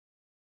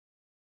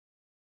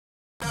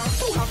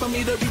hard for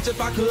me to reach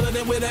if I could,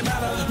 and wouldn't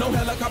matter. No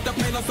helicopter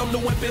plane or some new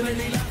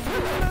infinity.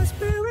 My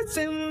spirit's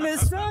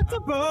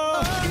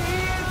indestructible.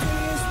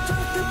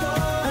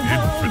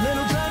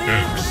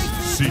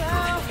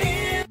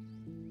 InfiniteXSeeker.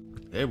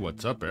 Hey,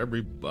 what's up,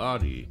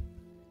 everybody?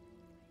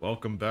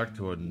 Welcome back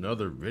to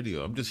another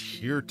video. I'm just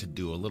here to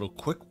do a little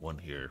quick one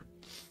here.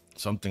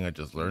 Something I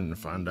just learned and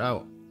found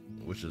out,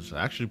 which is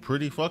actually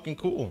pretty fucking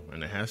cool,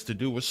 and it has to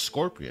do with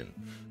Scorpion.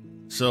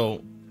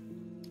 So,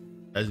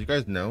 as you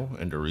guys know,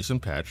 in the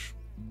recent patch,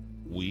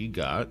 we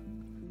got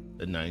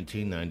the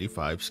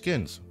 1995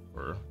 skins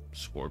for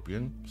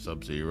Scorpion,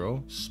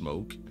 Sub-Zero,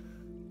 Smoke,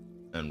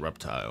 and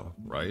Reptile,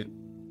 right?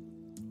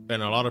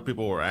 And a lot of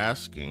people were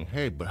asking,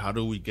 hey, but how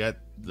do we get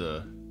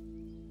the,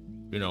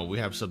 you know, we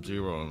have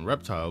Sub-Zero and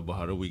Reptile, but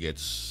how do we get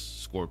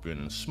Scorpion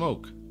and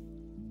Smoke?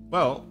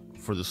 Well,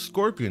 for the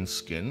Scorpion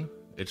skin,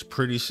 it's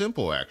pretty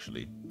simple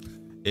actually.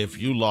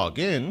 If you log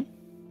in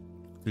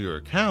to your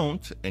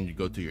account and you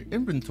go to your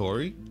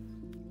inventory,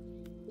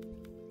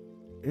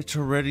 it's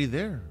already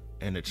there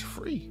and it's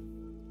free.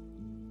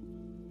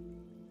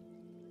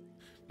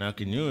 Now,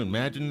 can you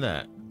imagine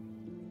that?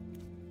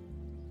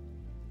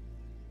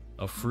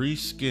 A free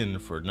skin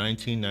for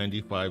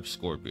 1995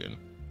 Scorpion.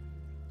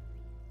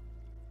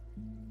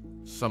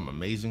 Some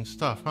amazing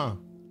stuff, huh?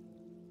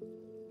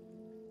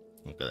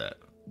 Look at that.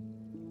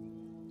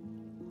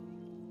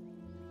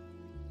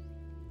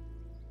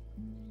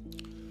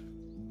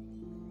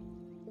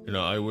 You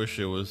know, I wish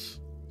it was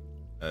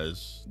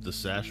the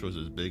sash was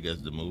as big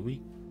as the movie,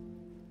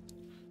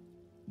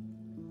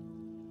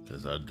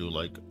 because I do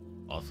like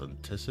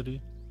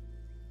authenticity.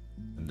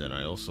 And then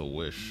I also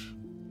wish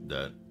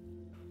that,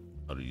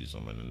 how do you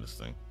zoom in this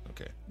thing?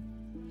 Okay.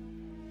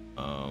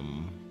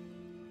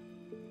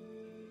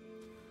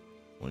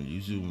 When you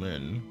zoom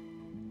in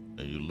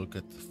and you look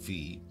at the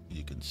feet,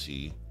 you can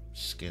see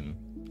skin.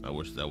 I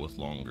wish that was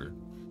longer.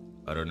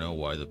 I don't know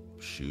why the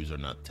shoes are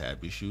not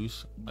tabby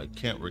shoes. I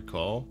can't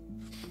recall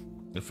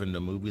if in the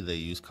movie they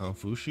used Kung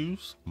Fu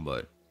shoes,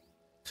 but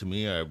to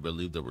me, I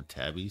believe they were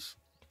tabbies,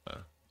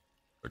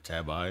 or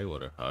tabi,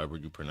 whatever, however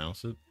you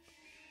pronounce it.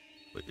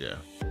 But yeah,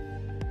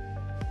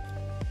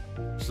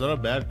 it's not a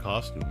bad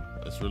costume.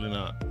 It's really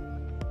not.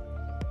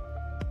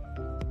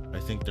 I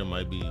think there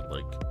might be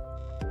like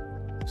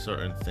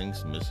certain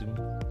things missing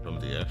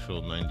from the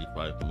actual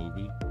 95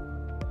 movie.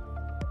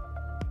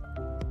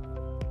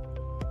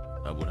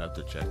 I would have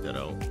to check that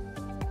out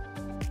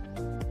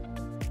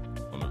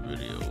on a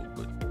video,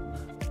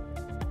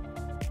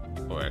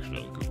 or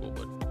actually on Google,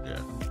 but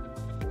yeah.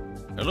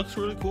 It looks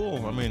really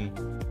cool. I mean,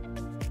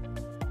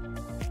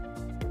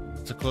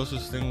 it's the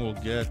closest thing we'll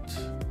get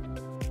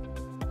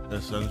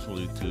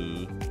essentially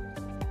to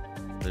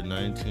the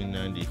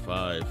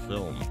 1995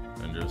 film.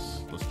 And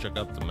let's check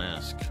out the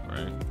mask,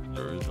 right?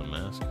 There is a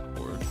mask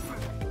for it.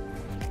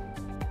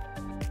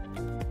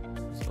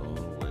 It's all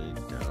the way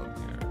down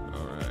here.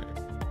 All right.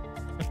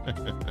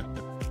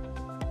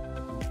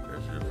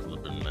 There's your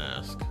flipping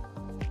mask.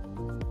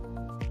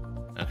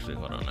 Actually,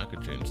 hold on. I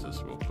could change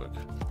this real quick.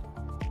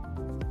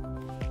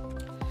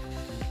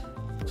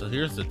 So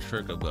here's the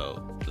trick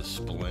about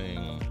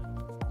displaying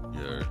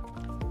your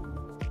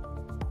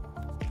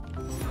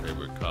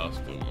favorite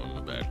costume on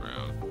the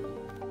background.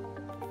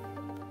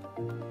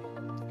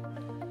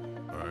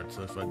 Alright,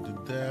 so if I do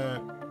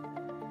that,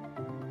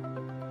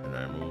 and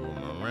I move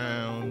them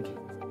around.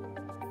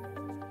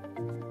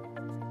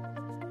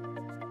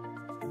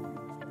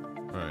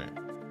 Alright,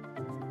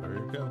 there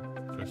you go.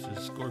 There's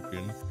this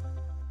Scorpion,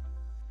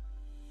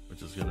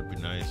 which is gonna be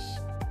nice.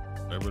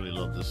 I really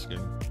love this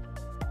skin.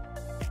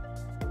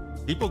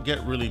 People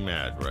get really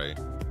mad, right?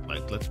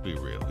 Like, let's be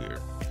real here.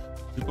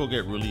 People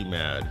get really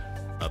mad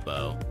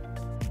about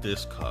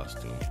this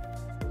costume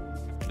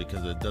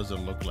because it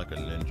doesn't look like a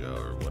ninja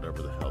or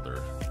whatever the hell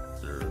their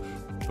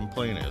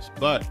complaint is.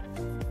 But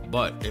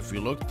if you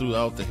look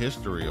throughout the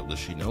history of the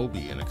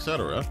shinobi and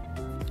etc.,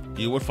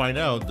 you would find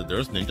out that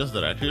there's ninjas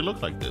that actually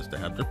look like this. They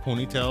have their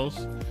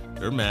ponytails,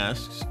 their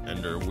masks,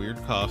 and their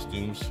weird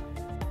costumes.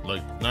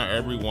 Like, not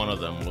every one of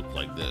them look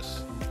like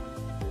this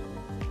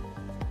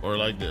or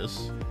like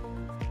this.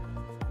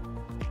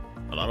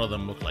 A lot of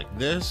them look like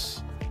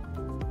this,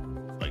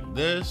 like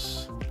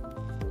this.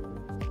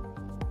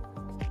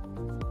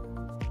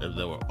 If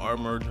they were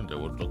armored, they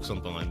would look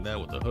something like that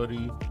with a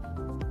hoodie.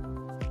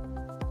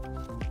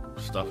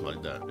 Stuff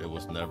like that. It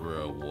was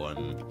never a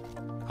one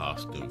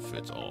costume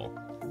fits all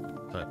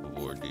type of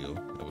ordeal.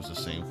 It was the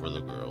same for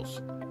the girls.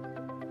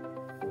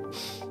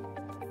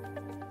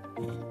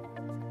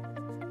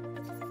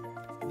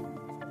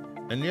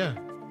 And yeah,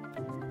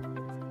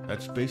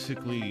 that's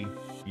basically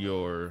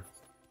your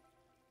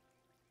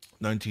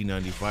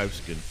 1995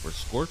 skin for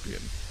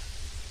Scorpion.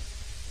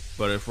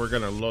 But if we're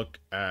gonna look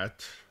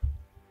at,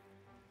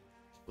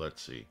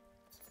 let's see,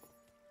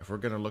 if we're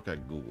gonna look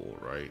at Google,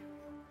 right?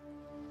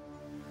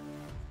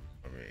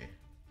 Let me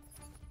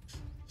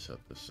set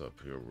this up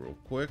here real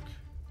quick.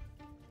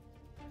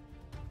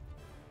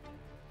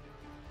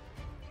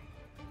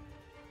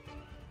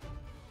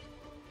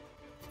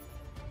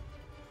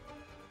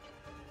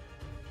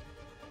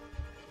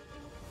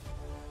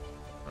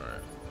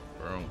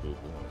 We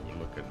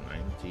look at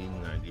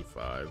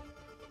 1995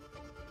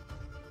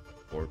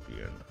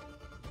 Scorpion.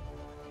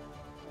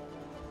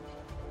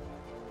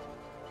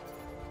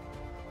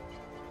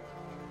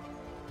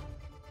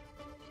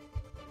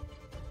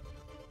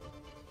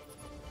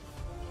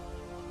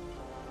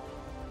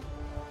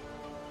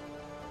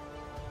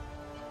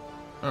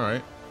 All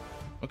right.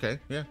 Okay.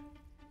 Yeah.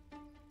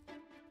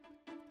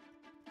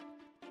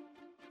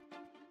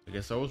 I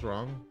guess I was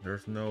wrong.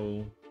 There's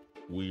no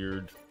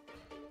weird.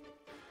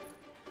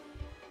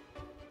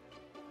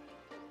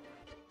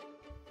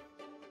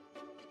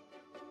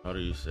 How do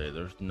you say?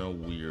 There's no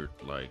weird,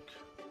 like.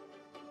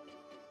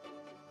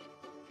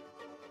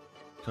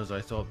 Because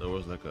I thought there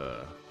was like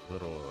a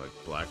little like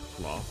black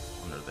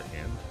cloth under the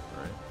hand,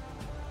 right?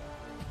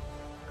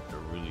 There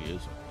really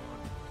isn't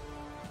one.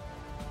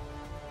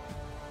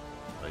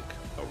 Like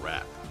a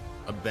wrap.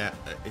 A bat.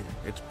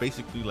 It's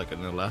basically like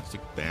an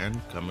elastic band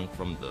coming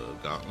from the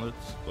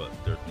gauntlets, but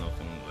there's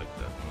nothing like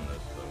that on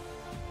that stuff.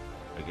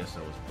 I guess I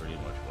was pretty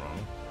much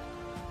wrong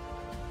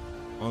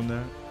on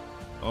that.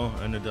 Oh,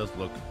 and it does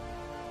look,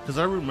 because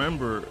I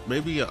remember,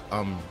 maybe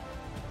I'm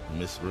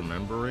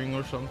misremembering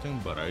or something,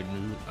 but I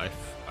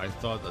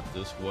thought that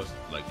this was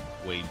like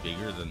way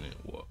bigger than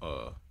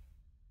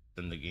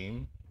the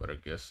game, but I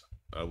guess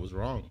I was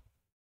wrong.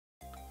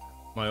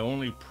 My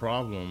only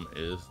problem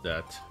is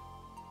that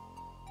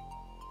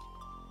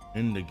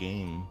in the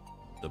game,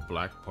 the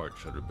black part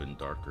should have been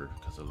darker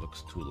because it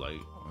looks too light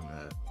on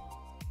that.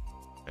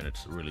 And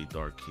it's really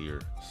dark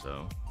here,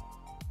 so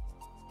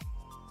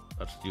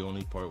that's the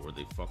only part where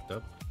they fucked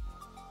up,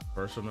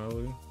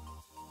 personally.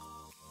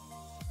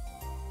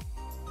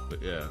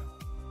 But yeah,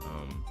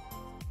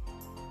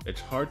 it's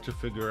hard to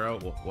figure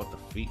out what the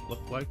feet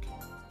look like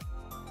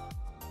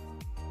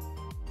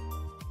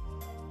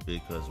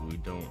because we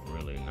don't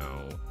really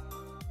know.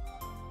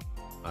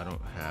 I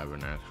don't have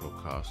an actual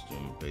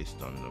costume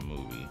based on the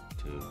movie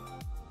to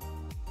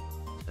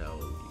tell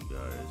you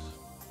guys.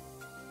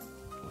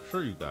 I'll show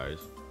you guys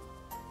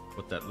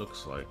what that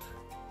looks like.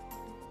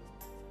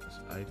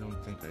 I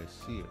don't think I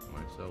see it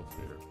myself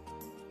here.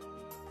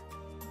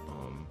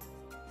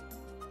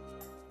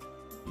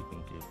 You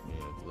can give me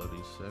a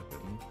bloody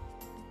second.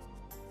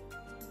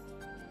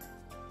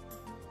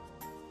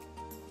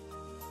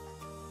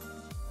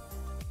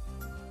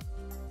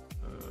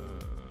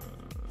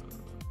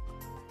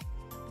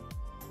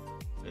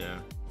 Yeah.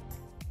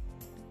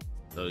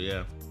 So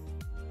yeah,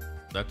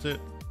 that's it.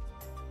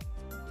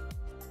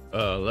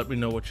 Let me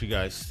know what you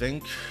guys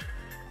think.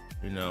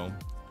 You know,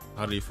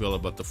 how do you feel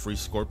about the free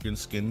Scorpion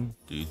skin?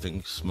 Do you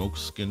think Smoke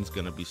skin's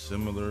gonna be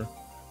similar?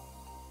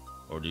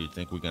 Or do you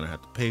think we're gonna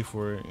have to pay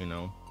for it, you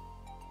know?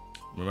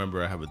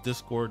 Remember, I have a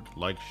Discord.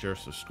 Like, share,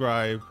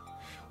 subscribe,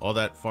 all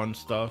that fun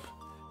stuff.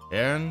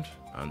 And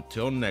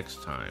until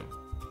next time,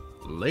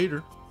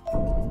 later.